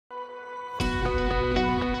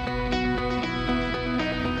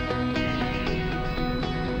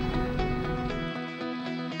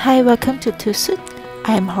Hi, welcome to TÜV SÜD.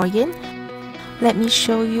 I am Hoyen. Let me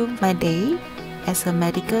show you my day as a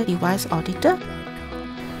medical device auditor.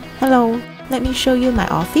 Hello, let me show you my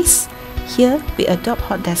office. Here, we adopt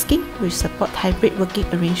hot desking, which support hybrid working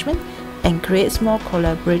arrangement and creates more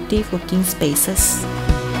collaborative working spaces.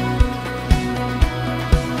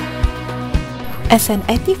 As an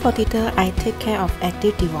active auditor, I take care of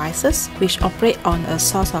active devices which operate on a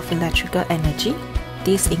source of electrical energy.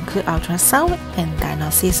 These include ultrasound and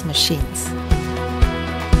diagnosis machines.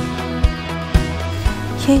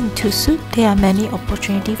 Here in TÜV SÜD, there are many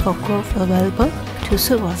opportunities for growth available. TÜV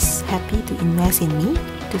SÜD was happy to invest in me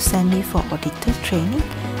to send me for auditor training,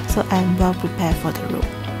 so I am well prepared for the role.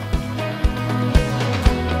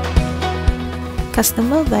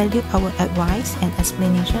 Customers value our advice and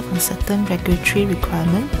explanation on certain regulatory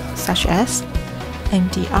requirements such as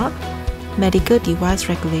MDR, Medical Device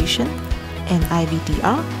Regulation, and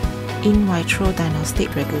IVDR, in vitro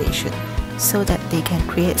diagnostic regulation, so that they can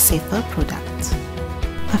create safer products.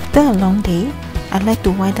 After a long day, I'd like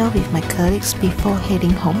to wind down with my colleagues before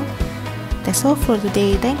heading home. That's all for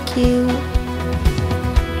today. Thank you.